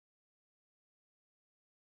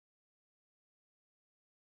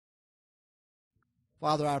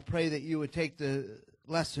Father, I pray that you would take the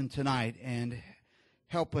lesson tonight and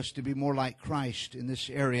help us to be more like Christ in this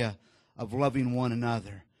area of loving one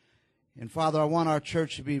another. And Father, I want our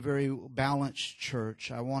church to be a very balanced church.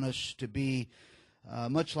 I want us to be,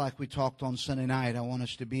 much like we talked on Sunday night, I want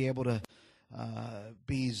us to be able to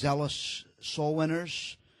be zealous soul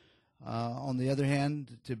winners. On the other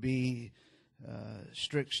hand, to be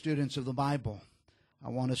strict students of the Bible. I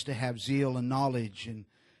want us to have zeal and knowledge and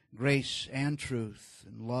grace and truth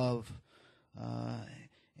and love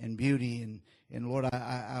and beauty. And Lord,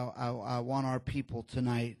 I want our people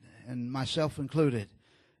tonight, and myself included,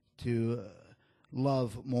 to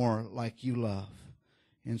love more like you love.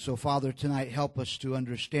 And so, Father, tonight help us to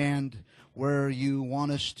understand where you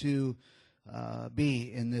want us to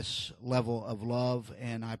be in this level of love.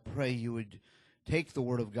 And I pray you would take the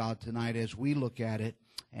Word of God tonight as we look at it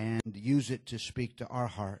and use it to speak to our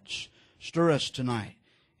hearts. Stir us tonight.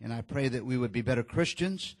 And I pray that we would be better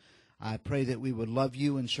Christians. I pray that we would love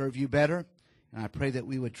you and serve you better. And I pray that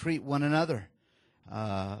we would treat one another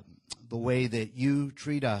the way that you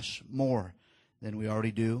treat us more than we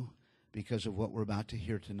already do because of what we're about to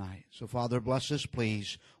hear tonight. So, Father, bless us,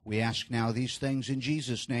 please. We ask now these things in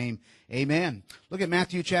Jesus' name. Amen. Look at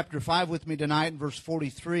Matthew chapter 5 with me tonight in verse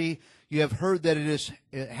 43. You have heard that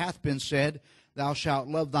it hath been said, Thou shalt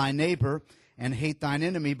love thy neighbor and hate thine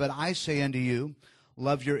enemy. But I say unto you,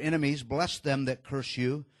 love your enemies, bless them that curse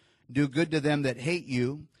you, do good to them that hate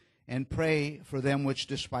you, and pray for them which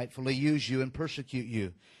despitefully use you and persecute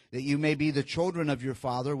you, that you may be the children of your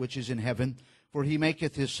Father which is in heaven. For he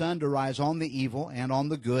maketh his sun to rise on the evil and on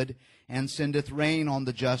the good, and sendeth rain on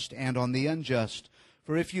the just and on the unjust.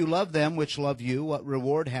 For if you love them which love you, what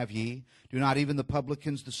reward have ye? Do not even the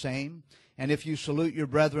publicans the same? And if you salute your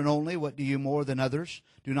brethren only, what do you more than others?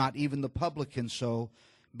 Do not even the publicans so?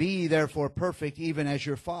 Be ye therefore perfect, even as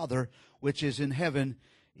your Father which is in heaven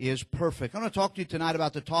is perfect. I'm going to talk to you tonight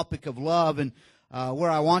about the topic of love, and where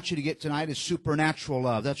I want you to get tonight is supernatural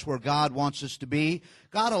love. That's where God wants us to be.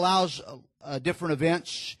 God allows different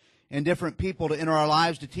events and different people to enter our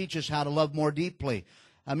lives to teach us how to love more deeply.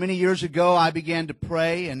 Many years ago, I began to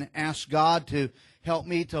pray and ask God to help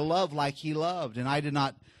me to love like He loved, and I did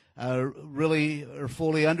not really or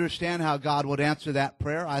fully understand how God would answer that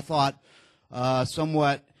prayer. I thought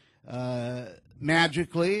somewhat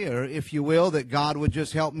magically, or if you will, that God would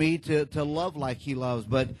just help me to love like He loves.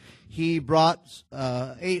 But He brought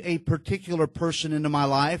a particular person into my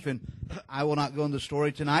life, and I will not go into the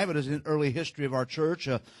story tonight, but it's an early history of our church,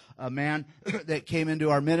 a man that came into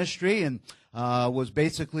our ministry and was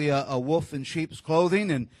basically a wolf in sheep's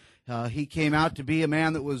clothing, and he came out to be a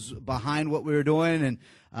man that was behind what we were doing, and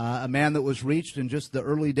a man that was reached in just the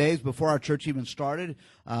early days before our church even started.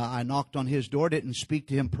 I knocked on his door, didn't speak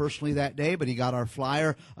to him personally that day, but he got our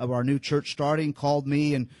flyer of our new church starting, called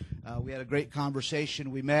me, and we had a great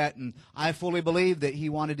conversation. We met, and I fully believed that he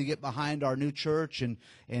wanted to get behind our new church and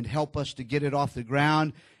help us to get it off the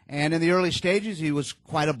ground. And in the early stages, he was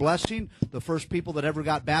quite a blessing. The first people that ever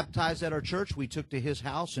got baptized at our church, we took to his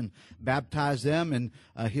house and baptized them in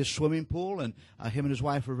his swimming pool, and him and his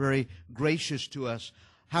wife were very gracious to us.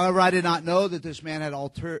 However, I did not know that this man had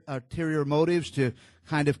ulterior motives to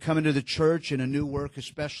kind of come into the church and a new work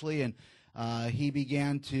especially, and he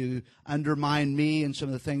began to undermine me and some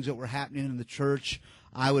of the things that were happening in the church.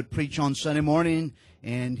 I would preach on Sunday morning,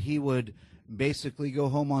 and he would basically go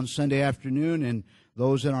home on Sunday afternoon, and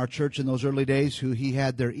those in our church in those early days who he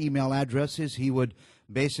had their email addresses, he would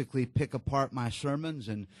basically pick apart my sermons,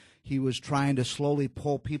 and he was trying to slowly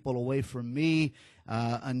pull people away from me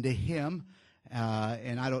unto him.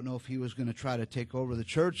 And I don't know if he was going to try to take over the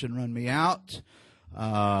church and run me out,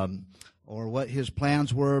 or what his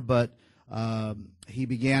plans were, but he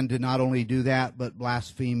began to not only do that, but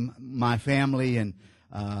blaspheme my family and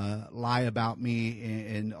lie about me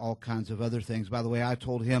and all kinds of other things. By the way, I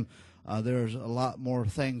told him there's a lot more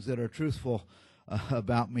things that are truthful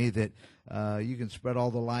about me, that you can spread all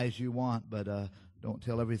the lies you want, but don't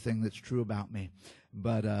tell everything that's true about me.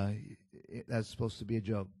 But that's supposed to be a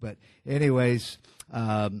joke. But anyways,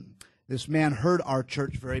 this man hurt our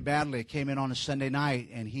church very badly. He came in on a Sunday night,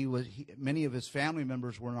 and many of his family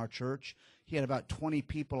members were in our church. He had about 20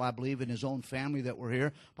 people, I believe, in his own family that were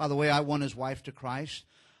here. By the way, I won his wife to Christ.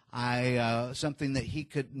 Something that he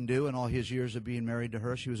couldn't do in all his years of being married to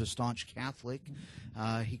her. She was a staunch Catholic.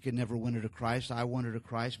 He could never win her to Christ. I won her to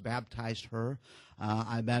Christ, baptized her.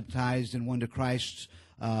 I baptized and won to Christ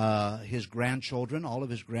his grandchildren, all of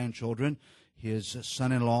his grandchildren, his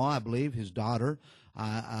son-in-law, I believe, his daughter,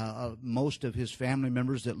 most of his family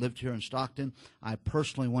members that lived here in Stockton. I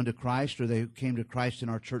personally went to Christ, or they came to Christ in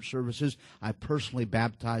our church services. I personally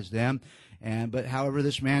baptized them. But however,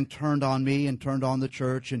 this man turned on me and turned on the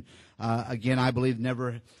church, and again, I believe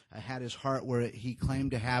never had his heart where he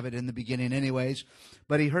claimed to have it in the beginning anyways.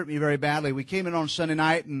 But he hurt me very badly. We came in on Sunday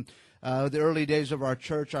night, and the early days of our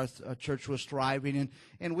church was thriving,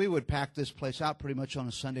 and we would pack this place out pretty much on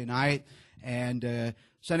a Sunday night. And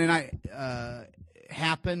Sunday night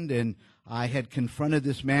happened, and I had confronted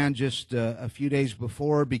this man just a few days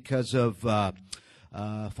before because of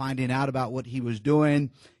finding out about what he was doing.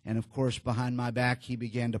 And, of course, behind my back, he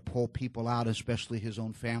began to pull people out, especially his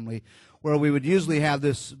own family, where we would usually have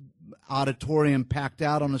this auditorium packed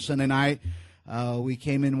out on a Sunday night. We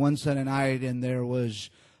came in one Sunday night, and there was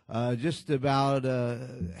just about a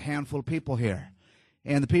handful of people here.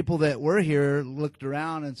 And the people that were here looked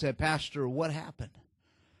around and said, "Pastor, what happened?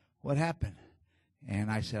 What happened?" And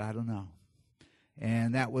I said, "I don't know."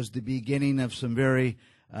 And that was the beginning of some very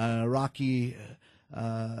rocky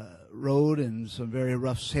road and some very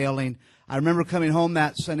rough sailing. I remember coming home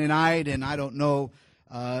that Sunday night, and I don't know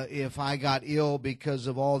if I got ill because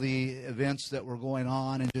of all the events that were going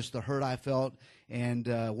on and just the hurt I felt, and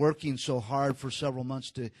working so hard for several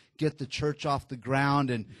months to get the church off the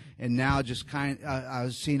ground, and now just I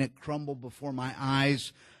was seeing it crumble before my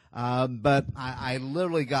eyes. But I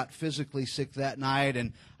literally got physically sick that night,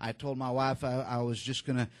 and I told my wife I was just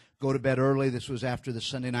going to go to bed early. This was after the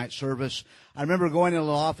Sunday night service. I remember going into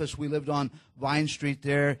the office. We lived on Vine Street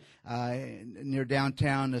there near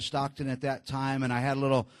downtown Stockton at that time, and I had a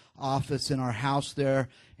little office in our house there.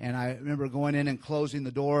 And I remember going in and closing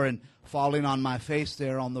the door and falling on my face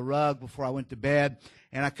there on the rug before I went to bed.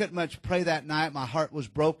 And I couldn't much pray that night. My heart was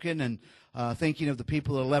broken, and thinking of the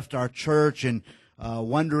people that left our church, and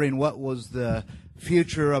wondering what was the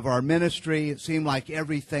future of our ministry. It seemed like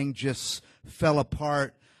everything just fell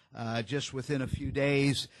apart just within a few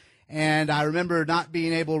days. And I remember not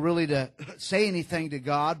being able really to say anything to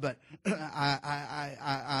God, but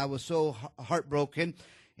I was so heartbroken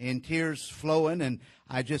and tears flowing, and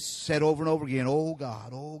I just said over and over again, "Oh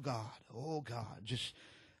God, oh God, oh God." Just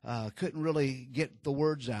couldn't really get the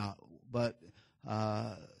words out, but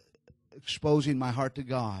exposing my heart to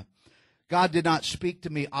God. God did not speak to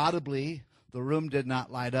me audibly. The room did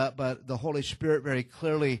not light up, but the Holy Spirit very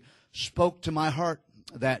clearly spoke to my heart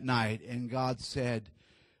that night. And God said,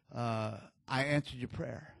 "I answered your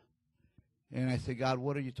prayer." And I said, "God,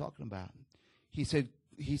 what are you talking about?" He said,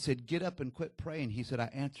 "Get up and quit praying." He said, "I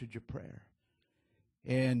answered your prayer."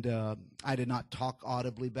 And I did not talk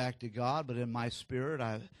audibly back to God, but in my spirit,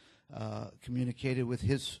 I communicated with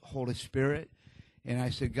His Holy Spirit. And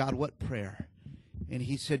I said, "God, what prayer?" And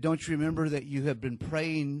He said, "Don't you remember that you have been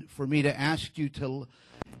praying for me to ask you to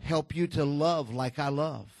help you to love like I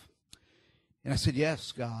love?" And I said,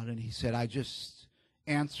 "Yes, God." And He said, "I just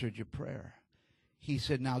answered your prayer." He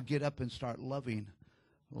said, "Now get up and start loving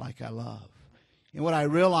like I love." And what I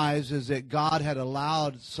realized is that God had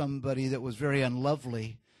allowed somebody that was very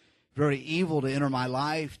unlovely, very evil, to enter my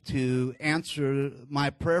life to answer my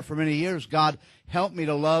prayer for many years. God, help me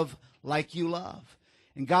to love like you love.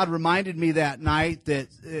 And God reminded me that night that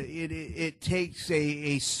it takes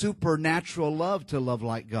a supernatural love to love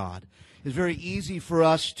like God. It's very easy for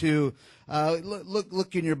us to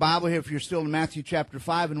look in your Bible here if you're still in Matthew chapter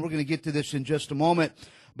 5, and we're going to get to this in just a moment.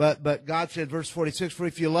 But God said, verse 46, "For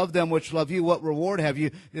if you love them which love you, what reward have you?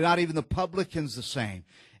 Do not even the publicans the same?"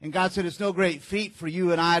 And God said, it's no great feat for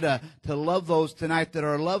you and I to love those tonight that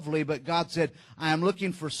are lovely. But God said, I am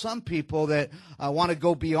looking for some people that want to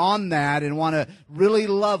go beyond that and want to really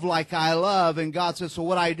love like I love. And God says, so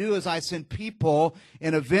what I do is I send people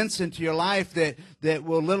and events into your life that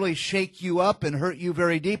will literally shake you up and hurt you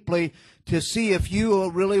very deeply to see if you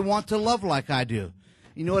really want to love like I do.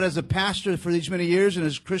 You know what, as a pastor for these many years and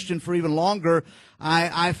as a Christian for even longer,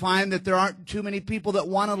 I find that there aren't too many people that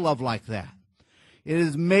want to love like that.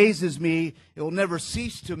 It amazes me, it will never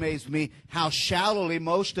cease to amaze me, how shallowly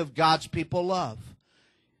most of God's people love.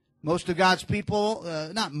 Most of God's people,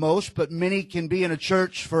 not most, but many can be in a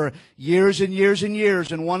church for years and years and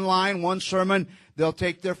years. In one line, one sermon, they'll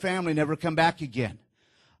take their family, never come back again.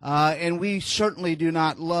 And we certainly do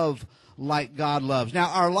not love like God loves. Now,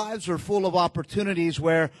 our lives are full of opportunities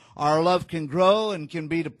where our love can grow and can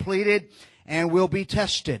be depleted and will be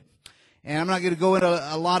tested. And I'm not going to go into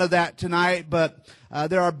a lot of that tonight, but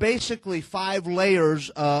there are basically 5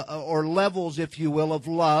 layers or levels, if you will, of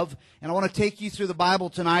love. And I want to take you through the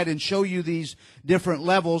Bible tonight and show you these different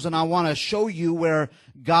levels. And I want to show you where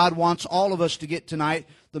God wants all of us to get tonight.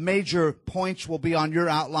 The major points will be on your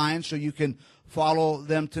outline so you can follow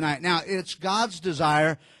them tonight. Now, it's God's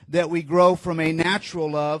desire that we grow from a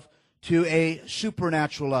natural love to a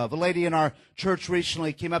supernatural love. A lady in our church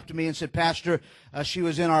recently came up to me and said, Pastor, she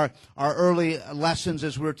was in our early lessons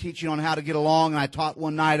as we were teaching on how to get along, and I taught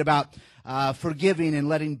one night about forgiving and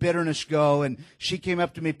letting bitterness go. And she came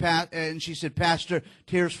up to me and she said, Pastor,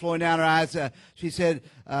 tears flowing down her eyes. She said,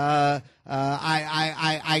 I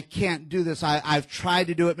can't do this. I've tried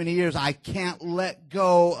to do it many years. I can't let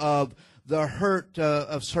go of the hurt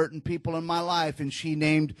of certain people in my life. And she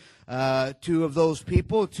named two of those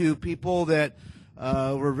people, two people that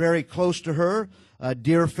were very close to her,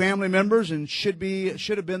 dear family members, and should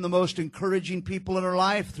have been the most encouraging people in her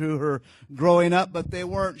life through her growing up, but they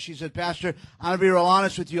weren't. She said, Pastor, I'm going to be real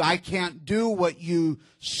honest with you. I can't do what you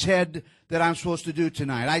said that I'm supposed to do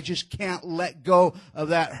tonight. I just can't let go of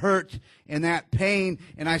that hurt and that pain.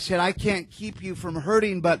 And I said, I can't keep you from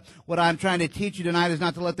hurting, but what I'm trying to teach you tonight is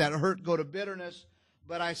not to let that hurt go to bitterness.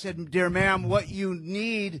 But I said, dear ma'am, what you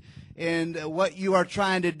need and what you are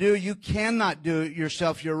trying to do, you cannot do it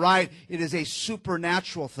yourself. You're right. It is a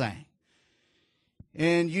supernatural thing.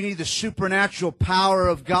 And you need the supernatural power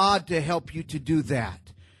of God to help you to do that.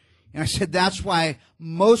 And I said, that's why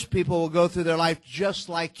most people will go through their life just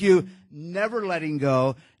like you, never letting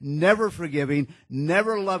go, never forgiving,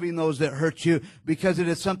 never loving those that hurt you, because it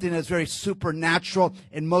is something that's very supernatural,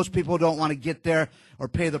 and most people don't want to get there or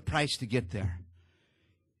pay the price to get there.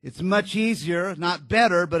 It's much easier, not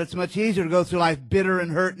better, but it's much easier to go through life bitter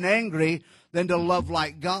and hurt and angry than to love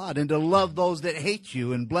like God and to love those that hate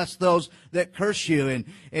you and bless those that curse you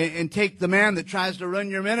and take the man that tries to run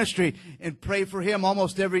your ministry and pray for him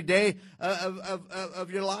almost every day of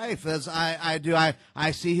your life, as I do.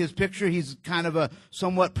 I see his picture. He's kind of a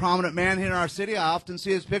somewhat prominent man here in our city. I often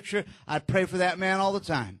see his picture. I pray for that man all the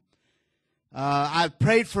time. I've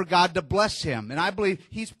prayed for God to bless him, and I believe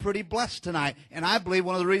he's pretty blessed tonight. And I believe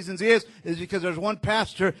one of the reasons is because there's one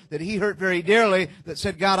pastor that he hurt very dearly that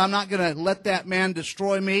said, God, I'm not going to let that man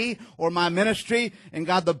destroy me or my ministry. And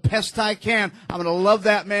God, the best I can, I'm going to love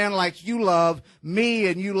that man like you love me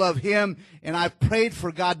and you love him. And I prayed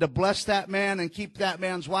for God to bless that man and keep that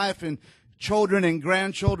man's wife and children and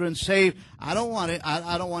grandchildren saved. I don't want it.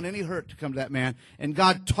 I don't want any hurt to come to that man. And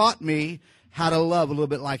God taught me how to love a little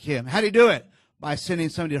bit like him. How do you do it? By sending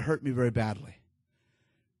somebody to hurt me very badly.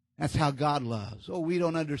 That's how God loves. Oh, we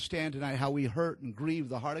don't understand tonight how we hurt and grieve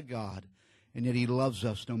the heart of God, and yet he loves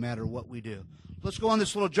us no matter what we do. Let's go on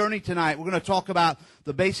this little journey tonight. We're going to talk about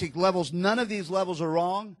the basic levels. None of these levels are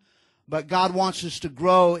wrong, but God wants us to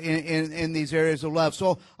grow in these areas of love.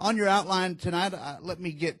 So on your outline tonight, let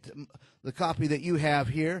me get the copy that you have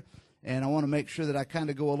here. And I want to make sure that I kind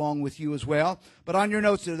of go along with you as well. But on your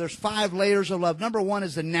notes, there's 5 layers of love. Number 1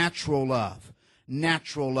 is the natural love.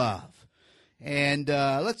 Natural love. And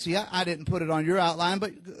let's see, I didn't put it on your outline,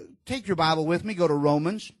 but take your Bible with me. Go to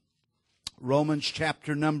Romans. Romans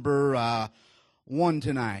chapter number 1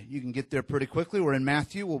 tonight. You can get there pretty quickly. We're in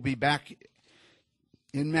Matthew. We'll be back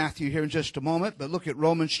in Matthew here in just a moment. But look at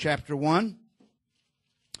Romans chapter 1.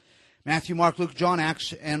 Matthew, Mark, Luke, John,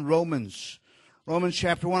 Acts, and Romans. Romans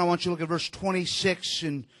chapter 1, I want you to look at verse 26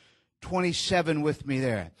 and 27 with me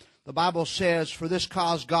there. The Bible says, for this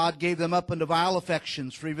cause God gave them up unto vile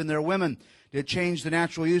affections, for even their women did change the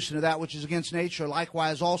natural use into that which is against nature.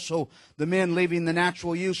 Likewise also the men, leaving the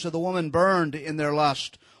natural use of the woman, burned in their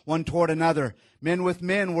lust one toward another. Men with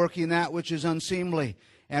men, working that which is unseemly,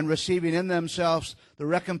 and receiving in themselves the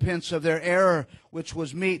recompense of their error, which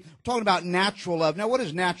was meat. We're talking about natural love. Now, what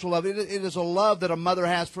is natural love? It is a love that a mother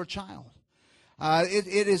has for a child.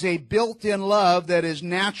 It is a built-in love that is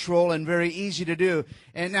natural and very easy to do.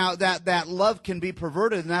 And now that love can be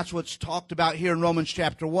perverted, and that's what's talked about here in Romans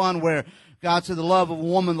chapter 1, where God said the love of a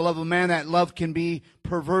woman, the love of a man, that love can be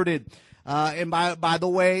perverted. And by the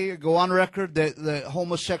way, go on record that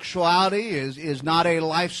homosexuality is not a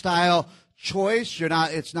lifestyle choice.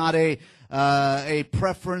 It's not a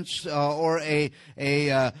preference or a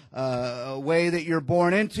way that you're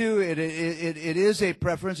born into. It is a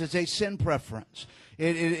preference. It's a sin preference.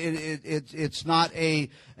 It's not a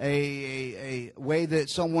way that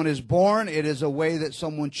someone is born. It is a way that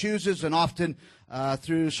someone chooses, and often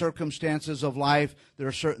through circumstances of life, there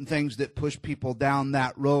are certain things that push people down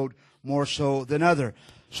that road more so than other.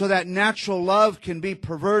 So that natural love can be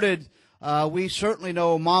perverted. We certainly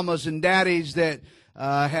know mamas and daddies that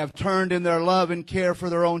have turned in their love and care for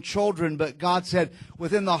their own children, but God said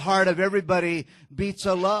within the heart of everybody beats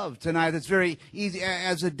a love tonight. It's very easy.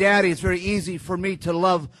 As a daddy, it's very easy for me to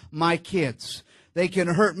love my kids. They can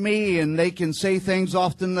hurt me and they can say things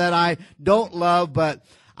often that I don't love, but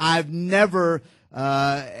I've never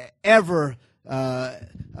ever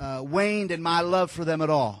waned in my love for them at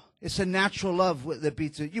all. It's a natural love that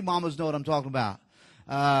beats it. You mamas know what I'm talking about.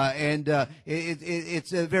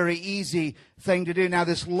 It's a very easy thing to do. Now,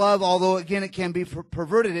 this love, although again it can be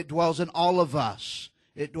perverted, it dwells in all of us.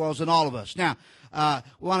 It dwells in all of us. Now,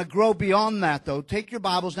 we want to grow beyond that, though. Take your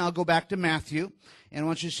Bibles now, go back to Matthew, and I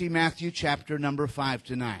want you to see Matthew chapter number 5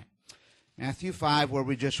 tonight. Matthew 5, where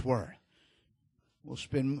we just were. We'll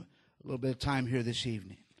spend a little bit of time here this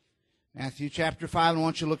evening. Matthew chapter 5, and I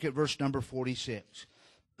want you to look at verse number 46.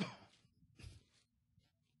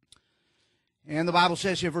 And the Bible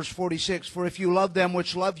says here, verse 46, "For if you love them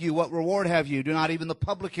which love you, what reward have you? Do not even the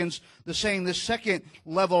publicans the same?" This second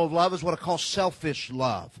level of love is what I call selfish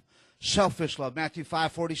love. Selfish love. Matthew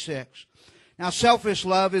 5:46. Now, selfish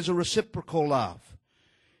love is a reciprocal love.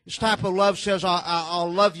 This type of love says,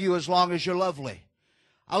 I'll love you as long as you're lovely.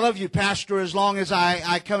 I love you, Pastor, as long as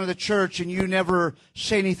I come to the church and you never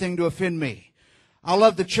say anything to offend me. I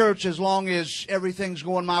love the church as long as everything's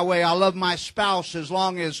going my way. I love my spouse as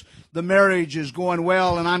long as the marriage is going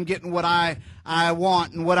well and I'm getting what I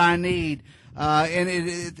want and what I need. And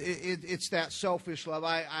it's that selfish love.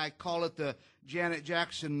 I call it the Janet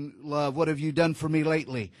Jackson love. What have you done for me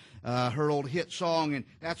lately? Her old hit song, and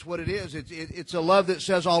that's what it is. It's a love that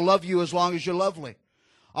says, I'll love you as long as you're lovely.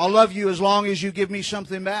 I'll love you as long as you give me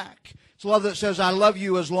something back. It's a love that says, I love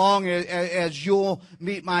you as long as you'll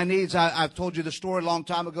meet my needs. I've told you the story a long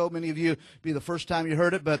time ago. Many of you, it'll be the first time you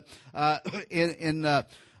heard it, but I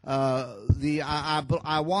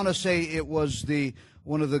want to say it was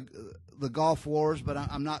one of the Gulf Wars, but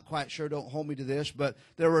I'm not quite sure. Don't hold me to this. But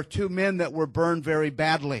there were two men that were burned very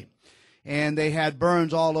badly, and they had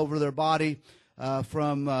burns all over their body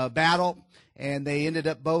from battle. And they ended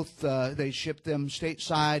up both, they shipped them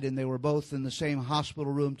stateside, and they were both in the same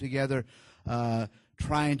hospital room together,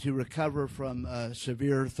 trying to recover from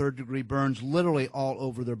severe third-degree burns, literally all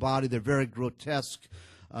over their body. They're very grotesque.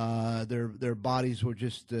 Their bodies were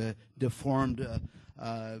just deformed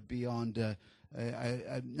beyond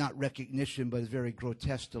not recognition, but it's very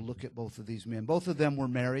grotesque to look at both of these men. Both of them were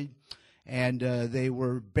married, and they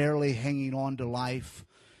were barely hanging on to life.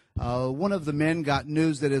 One of the men got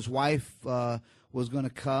news that his wife was going to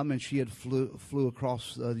come, and she had flew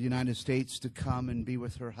across the United States to come and be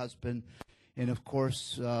with her husband. And, of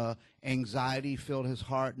course, anxiety filled his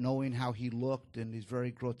heart, knowing how he looked, and he's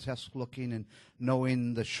very grotesque looking, and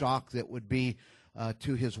knowing the shock that would be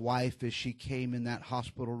to his wife as she came in that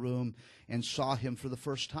hospital room and saw him for the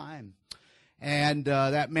first time. And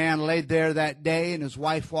that man laid there that day, and his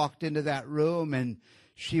wife walked into that room, and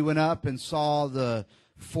she went up and saw the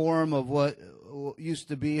form of what used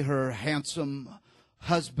to be her handsome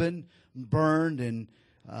husband, burned and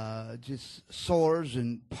just sores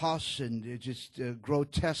and pus and just a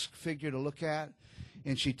grotesque figure to look at.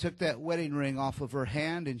 And she took that wedding ring off of her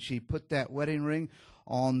hand, and she put that wedding ring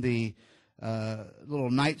on the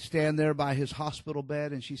little nightstand there by his hospital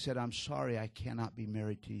bed, and she said, "I'm sorry, I cannot be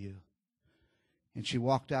married to you." And she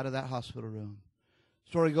walked out of that hospital room.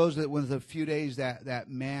 Story goes that within a few days, that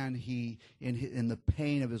man, in the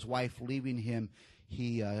pain of his wife leaving him,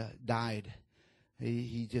 he died.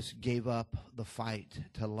 He just gave up the fight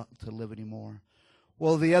to live anymore.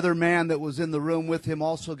 Well, the other man that was in the room with him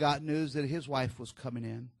also got news that his wife was coming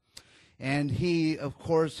in. And he, of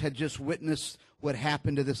course, had just witnessed what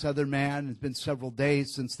happened to this other man. It's been several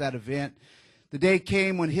days since that event. The day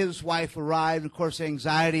came when his wife arrived. Of course,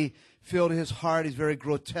 anxiety filled his heart. He's very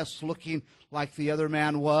grotesque looking, like the other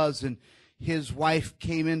man was. And his wife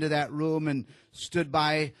came into that room and stood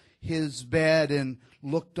by his bed and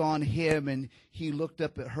looked on him. And he looked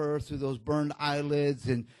up at her through those burned eyelids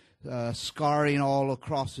and scarring all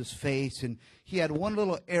across his face. And he had one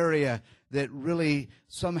little area that really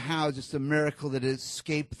somehow, just a miracle that it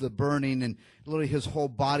escaped the burning, and literally his whole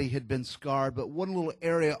body had been scarred. But one little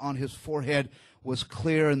area on his forehead was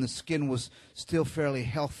clear, and the skin was still fairly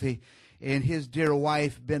healthy. And his dear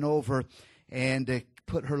wife bent over and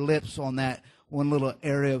put her lips on that one little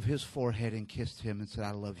area of his forehead and kissed him and said,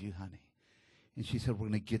 "I love you, honey." And she said, "We're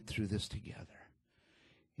going to get through this together."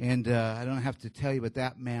 And I don't have to tell you, but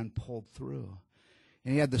that man pulled through.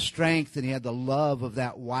 And he had the strength and he had the love of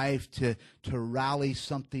that wife to rally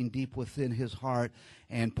something deep within his heart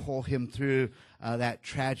and pull him through that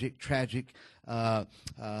tragic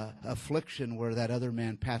affliction where that other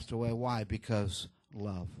man passed away. Why? Because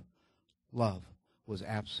love. Love was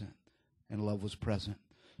absent and love was present.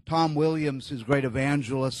 Tom Williams, his great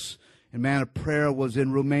evangelist and man of prayer, was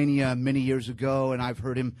in Romania many years ago, and I've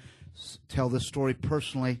heard him tell this story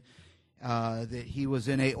personally. That he was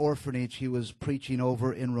in an orphanage he was preaching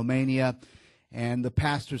over in Romania, and the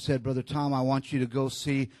pastor said, "Brother Tom, I want you to go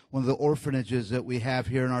see one of the orphanages that we have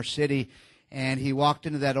here in our city." And he walked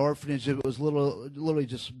into that orphanage. It was literally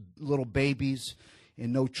just little babies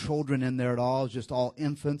and no children in there at all, just all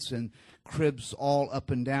infants and cribs all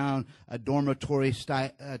up and down, a dormitory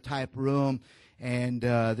type room. And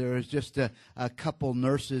there was just a couple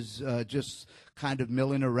nurses just kind of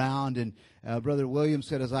milling around. And Brother Williams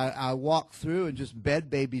said, as I walked through, and just bed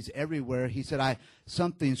babies everywhere, he said,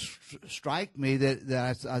 something strike me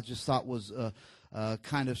that I just thought was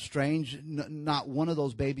kind of strange. Not one of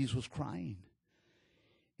those babies was crying.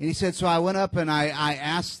 And he said, so I went up and I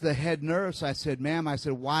asked the head nurse, I said, ma'am, I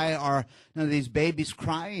said, why are none of these babies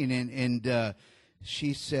crying? And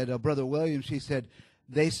she said, Brother Williams, she said,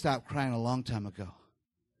 they stopped crying a long time ago.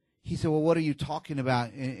 He said, well, what are you talking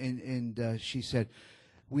about? And she said,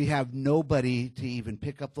 we have nobody to even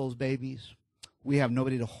pick up those babies. We have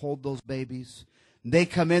nobody to hold those babies. They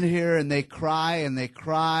come in here and they cry and they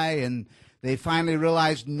cry, and they finally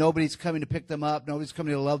realize nobody's coming to pick them up. Nobody's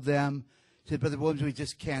coming to love them. Said, Brother Williams, we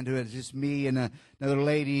just can't do it. It's just me and another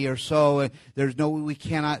lady or so. And we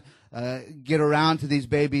cannot get around to these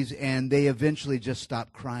babies. And they eventually just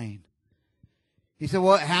stopped crying. He said,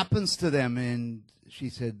 what happens to them? And she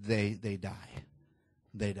said, they die.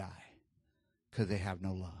 They die because they have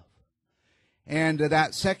no love. And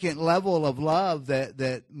that second level of love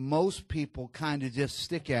that most people kind of just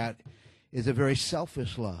stick at is a very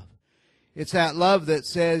selfish love. It's that love that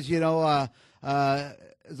says,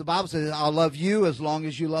 as the Bible says, I'll love you as long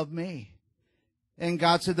as you love me. And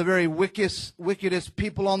God said the very wickedest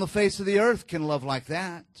people on the face of the earth can love like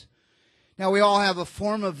that. Now, we all have a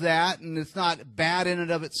form of that, and it's not bad in and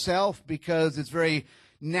of itself, because it's very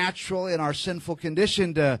natural in our sinful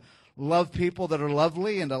condition to love people that are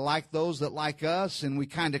lovely and to like those that like us, and we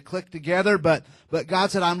kind of click together. But God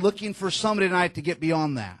said, I'm looking for somebody tonight to get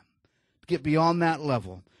beyond that,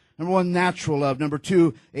 level. Number one, natural love. Number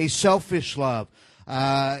two, a selfish love.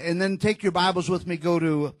 And then take your Bibles with me, go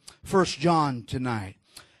to 1 John tonight.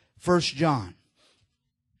 1 John.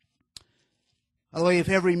 By the way, if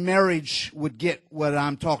every marriage would get what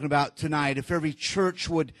I'm talking about tonight, if every church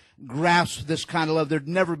would grasp this kind of love, there'd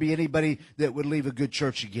never be anybody that would leave a good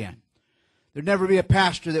church again. There'd never be a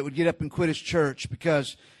pastor that would get up and quit his church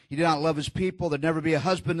because he did not love his people. There'd never be a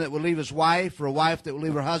husband that would leave his wife, or a wife that would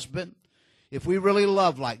leave her husband. If we really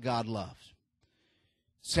love like God loves.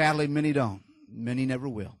 Sadly, many don't. Many never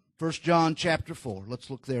will. 1 John chapter 4. Let's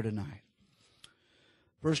look there tonight.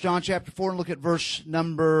 1 John chapter 4, and look at verse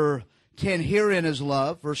number 10. Herein is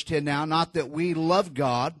love, verse 10 now, not that we loved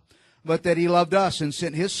God, but that he loved us and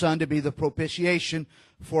sent his Son to be the propitiation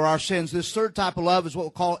for our sins. This third type of love is what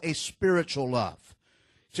we'll call a spiritual love.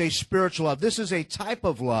 It's a spiritual love. This is a type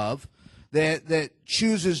of love that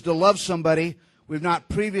chooses to love somebody we've not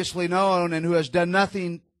previously known and who has done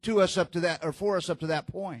nothing to us up to that, or for us up to that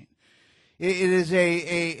point. It is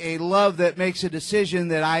a love that makes a decision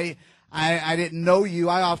that I didn't know you.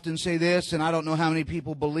 I often say this, and I don't know how many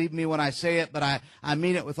people believe me when I say it, but I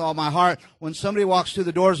mean it with all my heart. When somebody walks through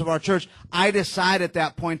the doors of our church, I decide at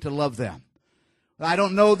that point to love them. I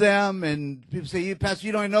don't know them, and people say, Pastor,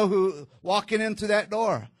 you don't even know who walking in through that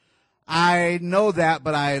door. I know that,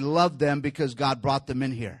 but I love them because God brought them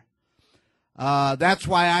in here. That's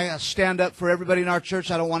why I stand up for everybody in our church.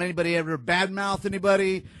 I don't want anybody ever badmouth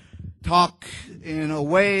anybody, talk in a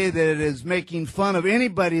way that is making fun of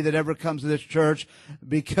anybody that ever comes to this church,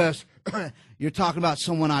 because you're talking about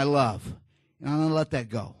someone I love. And I'm going to let that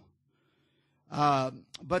go.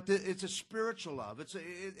 But it's a spiritual love.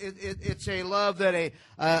 It's a love that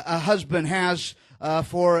a husband has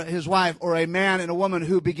for his wife, or a man and a woman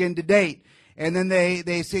who begin to date. And then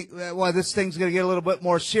they think, well, this thing's going to get a little bit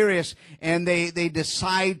more serious, and they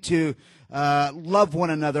decide to love one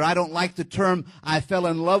another. I don't like the term, I fell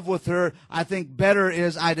in love with her. I think better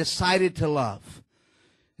is I decided to love.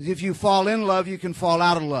 If you fall in love, you can fall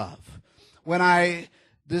out of love. When I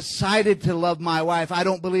decided to love my wife, I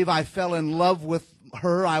don't believe I fell in love with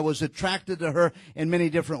her. I was attracted to her in many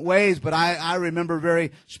different ways, but I remember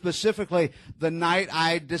very specifically the night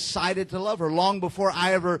I decided to love her. Long before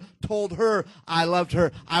I ever told her I loved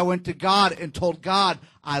her, I went to God and told God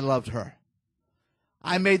I loved her.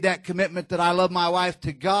 I made that commitment that I love my wife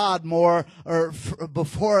to God more,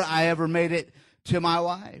 before I ever made it to my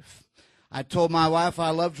wife. I told my wife I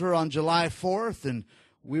loved her on July 4th, and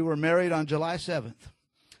we were married on July 7th,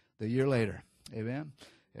 the year later. Amen.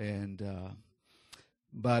 And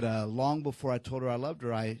but long before I told her I loved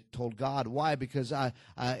her, I told God. Why? Because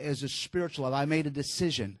as a spiritual love, I made a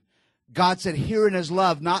decision. God said, herein is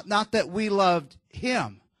love, not that we loved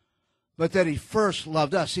him, but that he first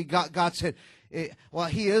loved us. See, God said, well,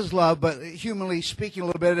 he is love, but humanly speaking a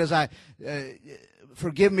little bit, as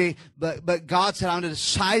forgive me, but God said, I'm going to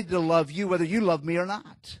decide to love you whether you love me or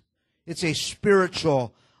not. It's a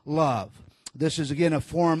spiritual love. This is, again, a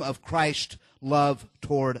form of Christ's love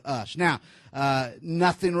toward us. Now,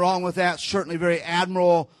 nothing wrong with that. Certainly very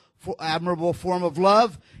admirable form of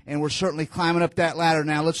love, and we're certainly climbing up that ladder.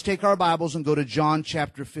 Now, let's take our Bibles and go to John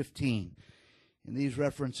chapter 15. And these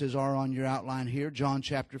references are on your outline here, John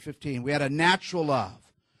chapter 15. We had a natural love.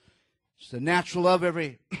 It's the natural love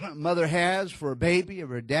every mother has for a baby,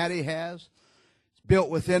 every daddy has. It's built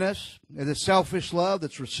within us. There's a selfish love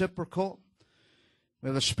that's reciprocal. We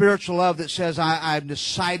have a spiritual love that says, I'm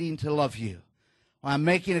deciding to love you. I'm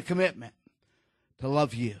making a commitment to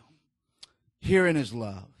love you. Herein is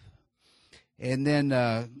love. And then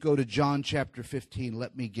go to John chapter 15.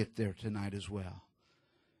 Let me get there tonight as well.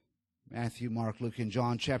 Matthew, Mark, Luke, and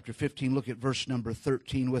John chapter 15. Look at verse number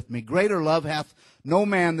 13 with me. Greater love hath no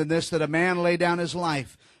man than this, that a man lay down his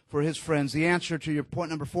life for his friends. The answer to your point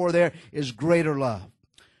number 4 there is greater love.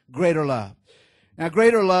 Greater love. Now,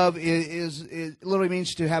 greater love it literally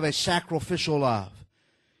means to have a sacrificial love.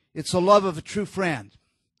 It's the love of a true friend.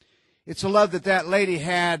 It's a love that lady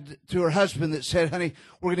had to her husband that said, honey,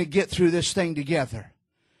 we're going to get through this thing together.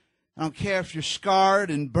 I don't care if you're scarred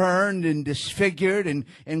and burned and disfigured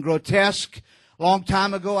and grotesque. A long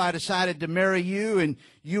time ago, I decided to marry you, and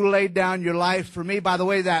you laid down your life for me. By the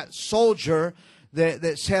way, that soldier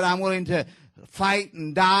that said, I'm willing to fight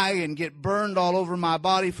and die and get burned all over my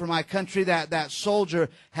body for my country, that soldier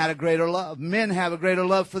had a greater love. Men have a greater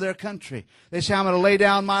love for their country. They say, I'm going to lay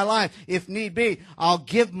down my life. If need be, I'll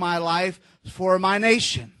give my life for my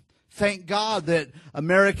nation. Thank God that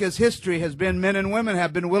America's history has been men and women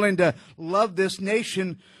have been willing to love this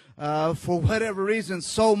nation for whatever reason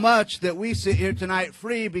so much that we sit here tonight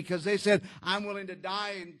free because they said, I'm willing to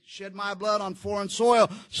die and shed my blood on foreign soil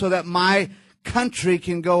so that my country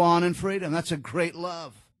can go on in freedom. That's a great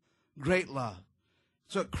love. Great love.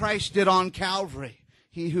 That's what Christ did on Calvary.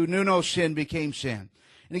 He who knew no sin became sin.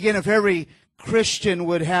 And again, if every Christian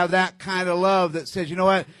would have that kind of love that says, you know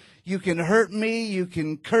what, you can hurt me, you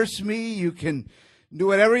can curse me, you can do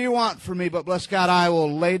whatever you want for me, but bless God, I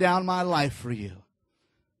will lay down my life for you.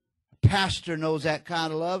 A pastor knows that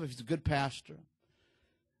kind of love if he's a good pastor.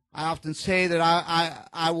 I often say that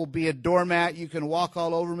I will be a doormat. You can walk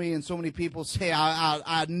all over me, and so many people say,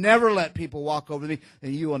 I never let people walk over me.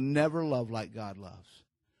 And you will never love like God loves.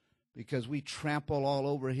 Because we trample all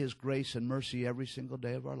over His grace and mercy every single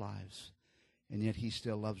day of our lives. And yet He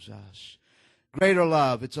still loves us. Greater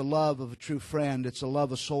love. It's a love of a true friend. It's a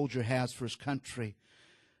love a soldier has for his country,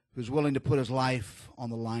 who's willing to put his life on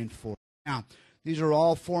the line for it. Now, these are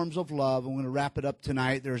all forms of love. I'm going to wrap it up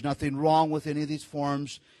tonight. There's nothing wrong with any of these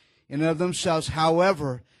forms in and of themselves.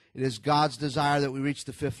 However, it is God's desire that we reach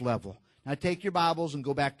the 5th level. Now take your Bibles and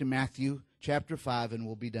go back to Matthew chapter 5, and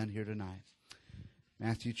we'll be done here tonight.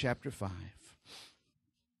 Matthew chapter 5.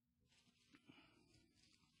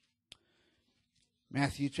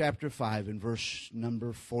 Matthew chapter 5 and verse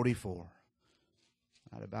number 44.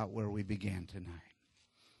 Not about where we began tonight.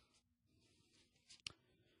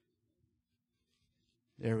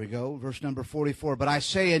 There we go. Verse number 44. But I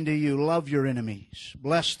say unto you, love your enemies.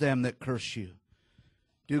 Bless them that curse you.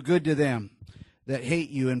 Do good to them that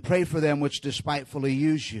hate you, and pray for them which despitefully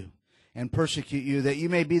use you and persecute you, that you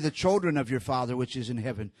may be the children of your Father which is in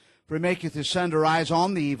heaven. For He maketh His sun to rise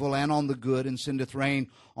on the evil and on the good, and sendeth rain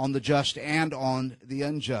on the just and on the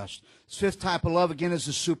unjust. This 5th type of love, again, is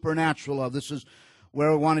the supernatural love. This is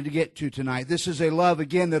where we wanted to get to tonight. This is a love,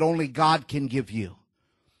 again, that only God can give you.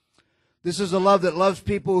 This is a love that loves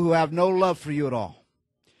people who have no love for you at all.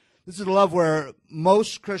 This is a love where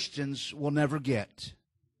most Christians will never get.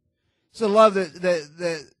 It's a love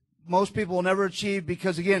that most people will never achieve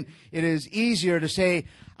because, again, it is easier to say,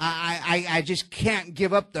 I just can't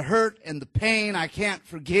give up the hurt and the pain. I can't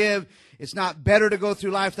forgive. It's not better to go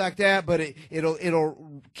through life like that, but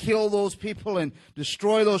it'll kill those people and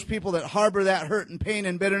destroy those people that harbor that hurt and pain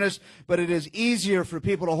and bitterness. But it is easier for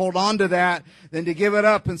people to hold on to that than to give it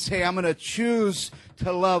up and say, I'm going to choose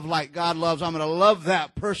to love like God loves. I'm going to love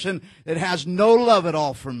that person that has no love at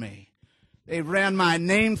all for me. They've ran my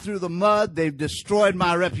name through the mud. They've destroyed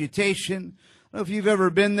my reputation. I don't know if you've ever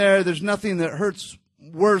been there. There's nothing that hurts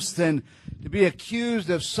worse than to be accused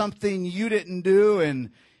of something you didn't do, and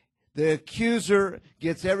the accuser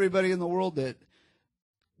gets everybody in the world that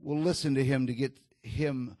will listen to him to get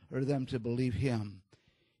him or them to believe him.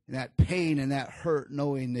 And that pain and that hurt,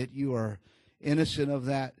 knowing that you are innocent of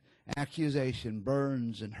that accusation,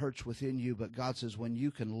 burns and hurts within you. But God says, when you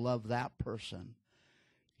can love that person,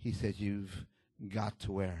 He said, you've got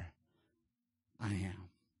to where I am.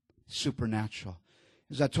 Supernatural.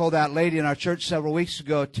 As I told that lady in our church several weeks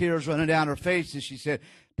ago, tears running down her face, and she said,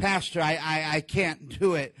 Pastor, I can't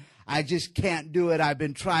do it. I just can't do it. I've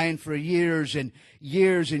been trying for years and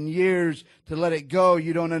years and years to let it go.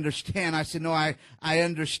 You don't understand. I said, no, I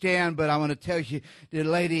understand, but I want to tell you, dear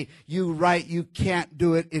lady, you can't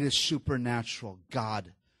do it. It is supernatural.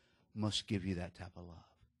 God must give you that type of love.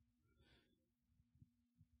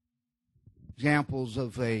 Examples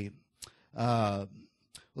of this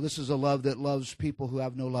is a love that loves people who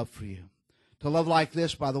have no love for you. To love like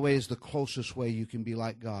this, by the way, is the closest way you can be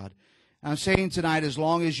like God. I'm saying tonight, as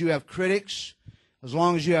long as you have critics, as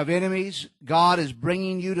long as you have enemies, God is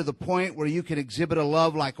bringing you to the point where you can exhibit a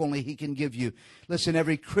love like only He can give you. Listen,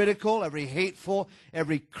 every critical, every hateful,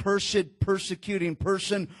 every cursed, persecuting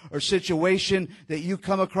person or situation that you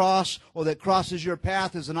come across or that crosses your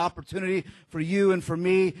path is an opportunity for you and for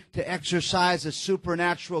me to exercise a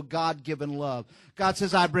supernatural God-given love. God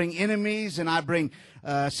says, I bring enemies and I bring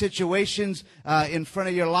situations in front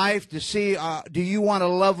of your life to see, do you want to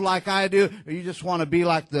love like I do, or you just want to be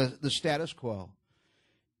like the status quo?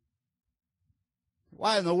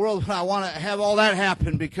 Why in the world would I want to have all that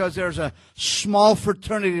happen? Because there's a small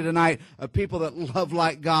fraternity tonight of people that love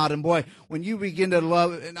like God. And boy, when you begin to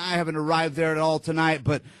love, and I haven't arrived there at all tonight,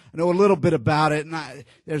 but I know a little bit about it. And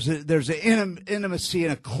there's an intimacy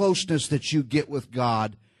and a closeness that you get with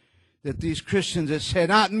God. That these Christians that say,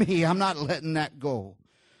 not me, I'm not letting that go.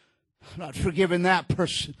 I'm not forgiving that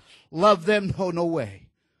person. Love them? No way.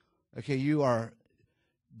 Okay, you are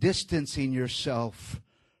distancing yourself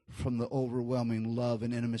from the overwhelming love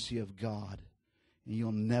and intimacy of God. And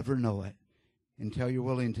you'll never know it until you're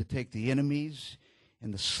willing to take the enemies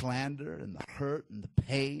and the slander and the hurt and the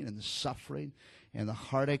pain and the suffering and the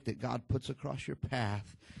heartache that God puts across your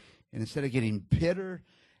path. And instead of getting bitter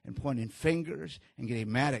and pointing fingers and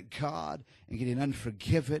getting mad at God and getting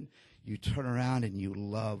unforgiven, you turn around and you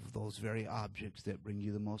love those very objects that bring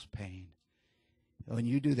you the most pain. When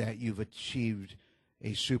you do that, you've achieved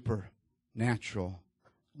a supernatural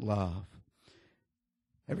love.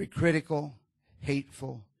 Every critical,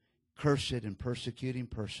 hateful, cursed, and persecuting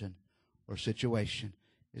person or situation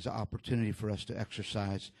is an opportunity for us to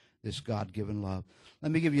exercise this God-given love.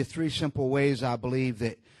 Let me give you 3 simple ways I believe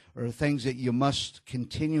that are things that you must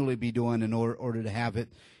continually be doing in order to have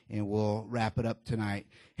it, and we'll wrap it up tonight.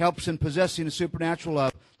 Helps in possessing a supernatural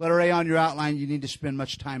love. Letter A on your outline, you need to spend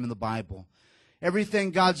much time in the Bible. Everything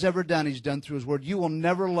God's ever done, He's done through His Word. You will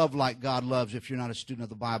never love like God loves if you're not a student of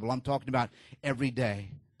the Bible. I'm talking about every day.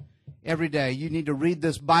 Every day. You need to read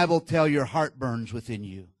this Bible till your heart burns within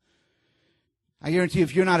you. I guarantee you,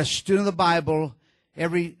 if you're not a student of the Bible,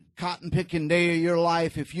 every cotton-picking day of your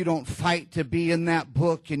life, if you don't fight to be in that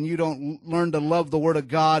book and you don't learn to love the Word of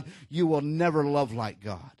God, you will never love like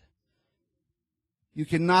God. You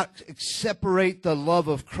cannot separate the love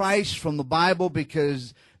of Christ from the Bible,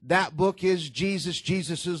 because that book is Jesus.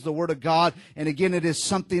 Jesus is the Word of God. And again, it is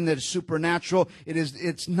something that is supernatural.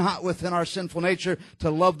 It's not within our sinful nature to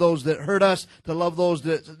love those that hurt us, to love those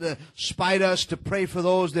that spite us, to pray for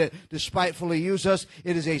those that despitefully use us.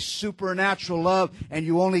 It is a supernatural love, and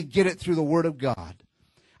you only get it through the Word of God.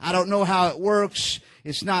 I don't know how it works.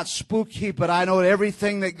 It's not spooky, but I know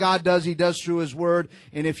everything that God does, He does through His Word.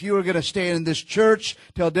 And if you are going to stay in this church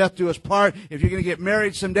till death do us part, if you're going to get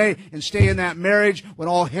married someday and stay in that marriage when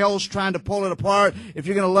all hell's trying to pull it apart, if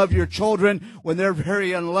you're going to love your children when they're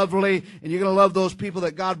very unlovely, and you're going to love those people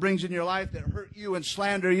that God brings in your life that hurt you and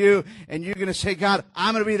slander you, and you're going to say, God,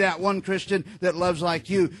 I'm going to be that one Christian that loves like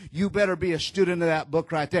you, you better be a student of that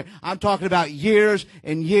book right there. I'm talking about years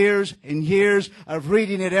and years and years of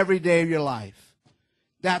reading it every day of your life.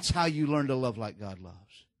 That's how you learn to love like God loves.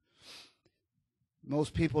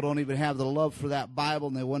 Most people don't even have the love for that Bible,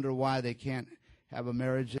 and they wonder why they can't have a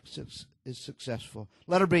marriage that is successful.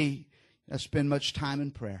 Letter B, spend much time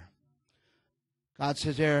in prayer. God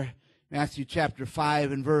says there, Matthew chapter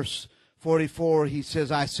 5 and verse 44, He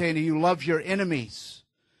says, I say unto you, love your enemies.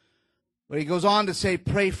 But He goes on to say,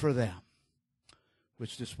 pray for them,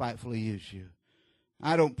 which despitefully use you.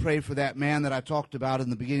 I don't pray for that man that I talked about in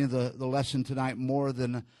the beginning of the lesson tonight more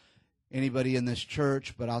than anybody in this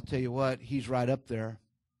church, but I'll tell you what, he's right up there.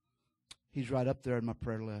 He's right up there in my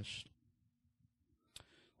prayer list.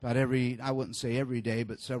 About I wouldn't say every day,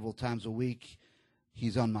 but several times a week,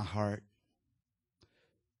 he's on my heart.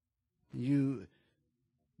 You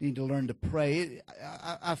need to learn to pray.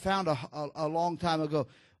 I found a long time ago,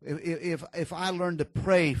 if I learn to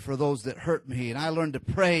pray for those that hurt me, and I learn to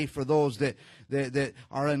pray for those that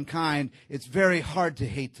are unkind, it's very hard to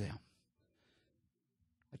hate them.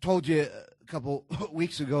 I told you a couple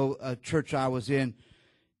weeks ago, a church I was in,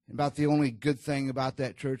 about the only good thing about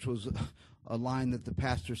that church was a line that the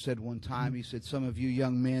pastor said one time. He said, some of you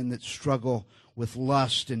young men that struggle with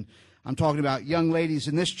lust, and I'm talking about young ladies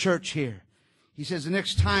in this church here. He says, the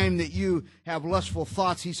next time that you have lustful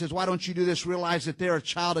thoughts, he says, why don't you do this? Realize that they're a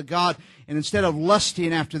child of God. And instead of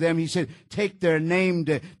lusting after them, he said, take their name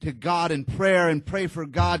to God in prayer and pray for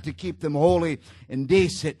God to keep them holy and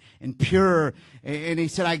decent and pure. And he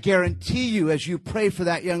said, I guarantee you, as you pray for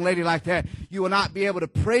that young lady like that, you will not be able to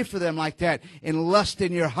pray for them like that and lust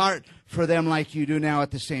in your heart for them like you do now at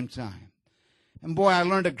the same time. And boy, I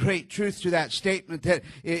learned a great truth through that statement, that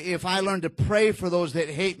if I learn to pray for those that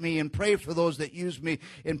hate me and pray for those that use me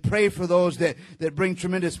and pray for those that bring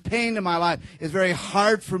tremendous pain to my life, it's very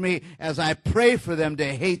hard for me as I pray for them to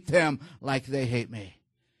hate them like they hate me.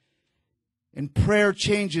 And prayer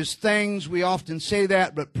changes things. We often say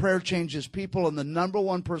that, but prayer changes people. And the number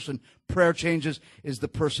one person prayer changes is the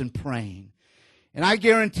person praying. And I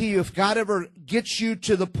guarantee you, if God ever gets you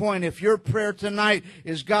to the point, if your prayer tonight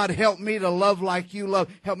is, God, help me to love like you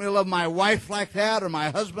love, help me to love my wife like that, or my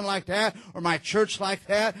husband like that, or my church like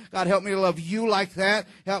that, God, help me to love you like that,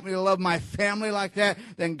 help me to love my family like that,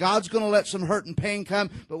 then God's going to let some hurt and pain come.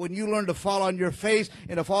 But when you learn to fall on your face,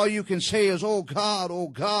 and if all you can say is, oh God, oh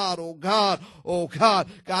God, oh God, oh God,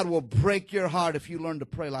 God will break your heart if you learn to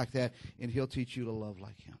pray like that, and He'll teach you to love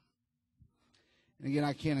like Him. And again,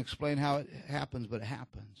 I can't explain how it happens, but it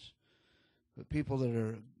happens. But people that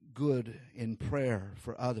are good in prayer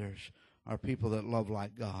for others are people that love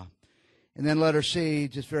like God. And then letter C,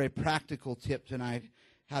 just very practical tip tonight,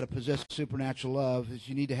 how to possess supernatural love, is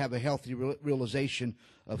you need to have a healthy realization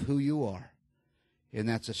of who you are. And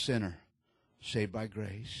that's a sinner saved by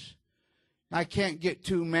grace. I can't get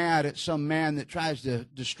too mad at some man that tries to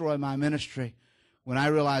destroy my ministry when I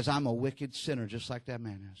realize I'm a wicked sinner just like that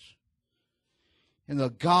man is. And the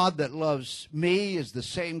God that loves me is the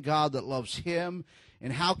same God that loves him.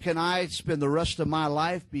 And how can I spend the rest of my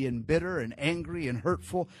life being bitter and angry and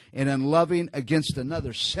hurtful and unloving against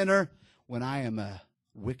another sinner when I am a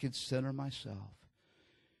wicked sinner myself?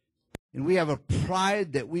 And we have a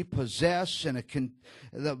pride that we possess, and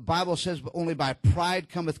the Bible says only by pride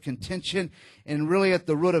cometh contention. And really at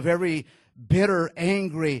the root of every bitter,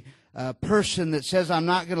 angry person that says, I'm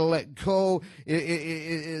not going to let go,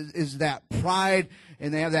 is that pride.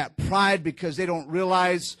 And they have that pride because they don't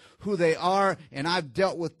realize who they are. And I've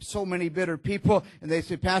dealt with so many bitter people, and they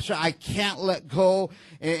say, Pastor, I can't let go,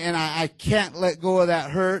 and I can't let go of that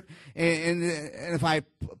hurt. And if I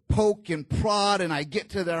poke and prod and I get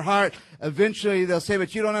to their heart, eventually they'll say,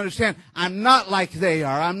 but you don't understand. I'm not like they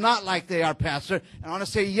are. I'm not like they are, Pastor. And I want to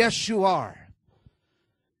say, yes, you are.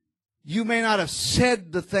 You may not have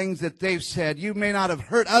said the things that they've said. You may not have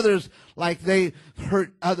hurt others like they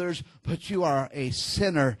hurt others, but you are a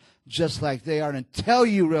sinner just like they are. And until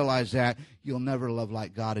you realize that, you'll never love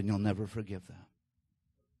like God, and you'll never forgive them.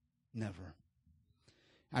 Never.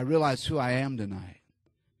 I realize who I am tonight.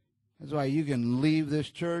 That's why you can leave this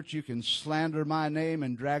church, you can slander my name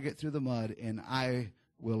and drag it through the mud, and I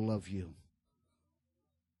will love you.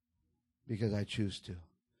 Because I choose to.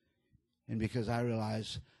 And because I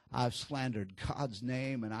realize I've slandered God's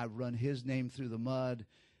name, and I've run His name through the mud,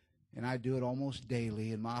 and I do it almost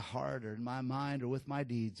daily in my heart or in my mind or with my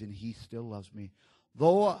deeds, and He still loves me.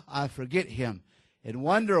 Though I forget Him and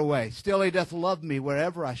wander away, still He doth love me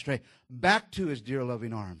wherever I stray. Back to His dear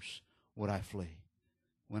loving arms would I flee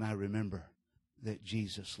when I remember that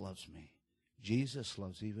Jesus loves me. Jesus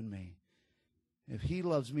loves even me. If He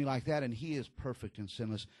loves me like that, and He is perfect and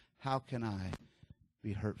sinless, how can I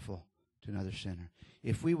be hurtful to another sinner?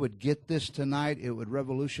 If we would get this tonight, it would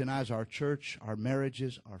revolutionize our church, our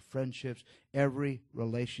marriages, our friendships, every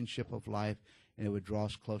relationship of life, and it would draw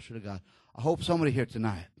us closer to God. I hope somebody here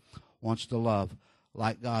tonight wants to love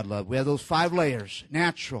like God loved. We have those 5 layers: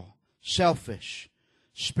 natural, selfish,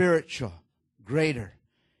 spiritual, greater,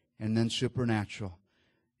 and then supernatural.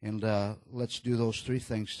 And let's do those 3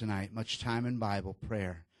 things tonight: much time in Bible,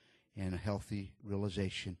 prayer, and a healthy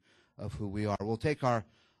realization of who we are. We'll take our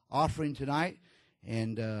offering tonight.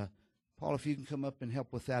 And Paul, if you can come up and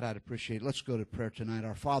help with that, I'd appreciate it. Let's go to prayer tonight.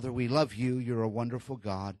 Our Father, we love you. You're a wonderful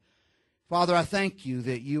God. Father, I thank you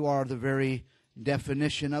that you are the very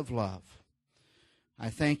definition of love.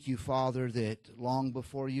 I thank you, Father, that long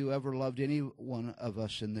before you ever loved any one of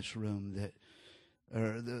us in this room, that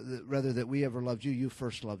we ever loved you, you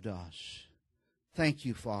first loved us. Thank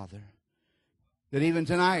you, Father, that even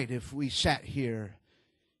tonight, if we sat here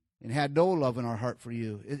and had no love in our heart for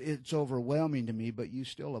you, it's overwhelming to me, but you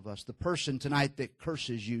still love us. The person tonight that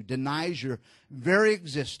curses you, denies your very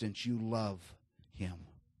existence, you love him.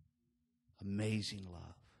 Amazing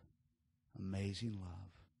love. Amazing love.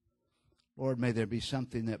 Lord, may there be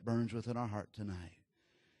something that burns within our heart tonight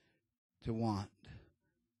to want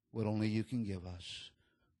what only you can give us.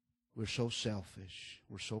 We're so selfish.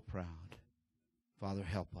 We're so proud. Father,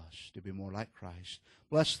 help us to be more like Christ.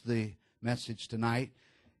 Bless the message tonight.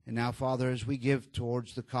 And now, Father, as we give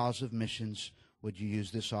towards the cause of missions, would you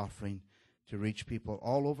use this offering to reach people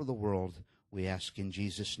all over the world? We ask in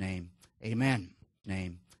Jesus' name. Amen.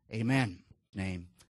 Name. Amen. Name.